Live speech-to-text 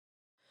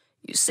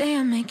You say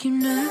I make you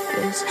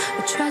nervous,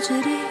 a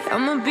tragedy,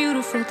 I'm a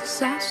beautiful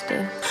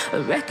disaster,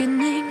 a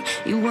reckoning,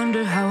 you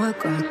wonder how I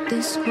got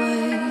this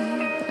way.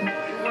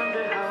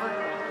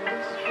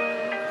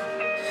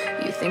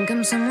 You think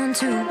I'm someone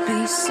to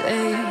be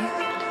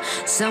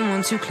saved,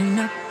 someone to clean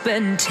up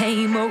and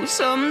tame. Oh,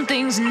 some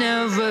things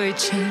never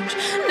change,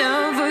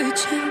 never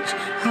change.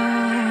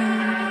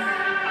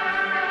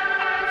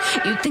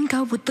 You think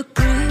I would look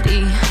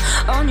pretty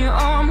on your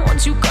arm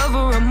once you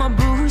cover up my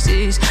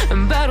bruises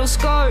and battle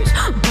scars,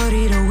 but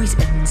it always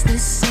ends the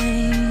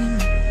same.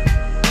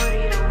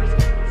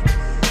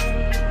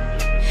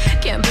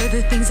 Can't bear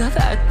the things I've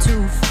had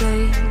to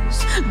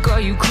face,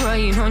 got you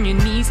crying on your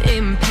knees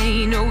in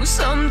pain. Oh,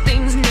 some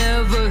things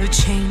never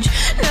change,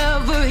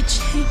 never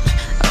change.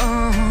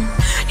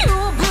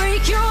 You'll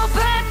break your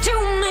back to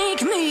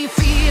make me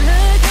feel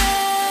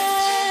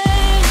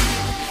again,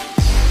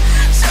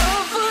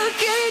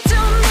 suffocate to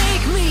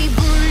make me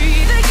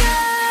breathe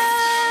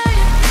again,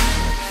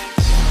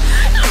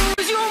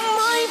 lose your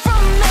mind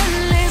from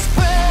endless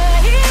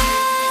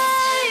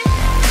pain.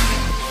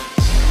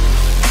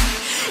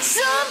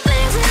 Some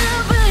things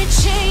never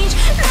change,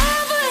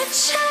 never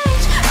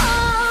change.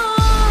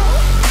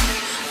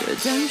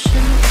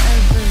 Redemption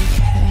never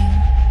came.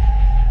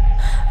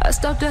 I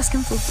stopped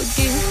asking for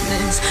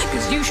forgiveness,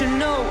 cause you should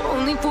know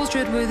only fools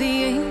tread where the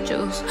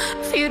angels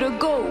fear to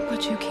go,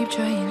 but you keep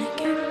trying to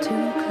get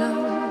too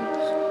close.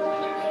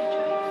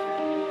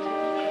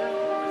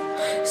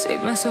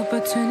 Save myself by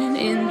turning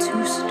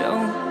into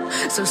stone,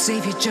 so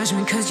save your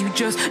judgment cause you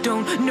just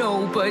don't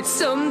know. But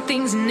some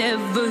things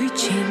never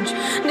change,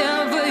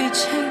 never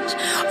change.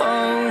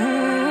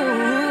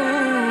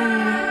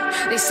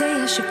 They say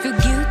I should feel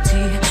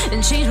guilty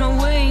and change my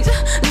ways,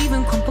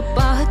 leaving crumpled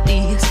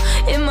bodies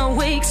in my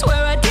wake.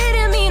 Swear I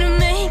didn't mean to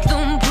make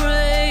them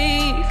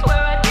break,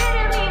 swear I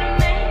didn't mean to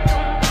make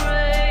them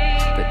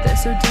break. But they're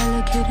so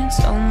delicate and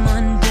so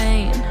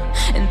mundane,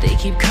 and they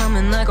keep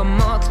coming like a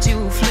moth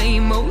to a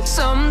flame. Oh,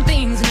 some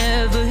things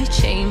never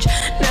change,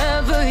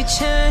 never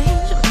change.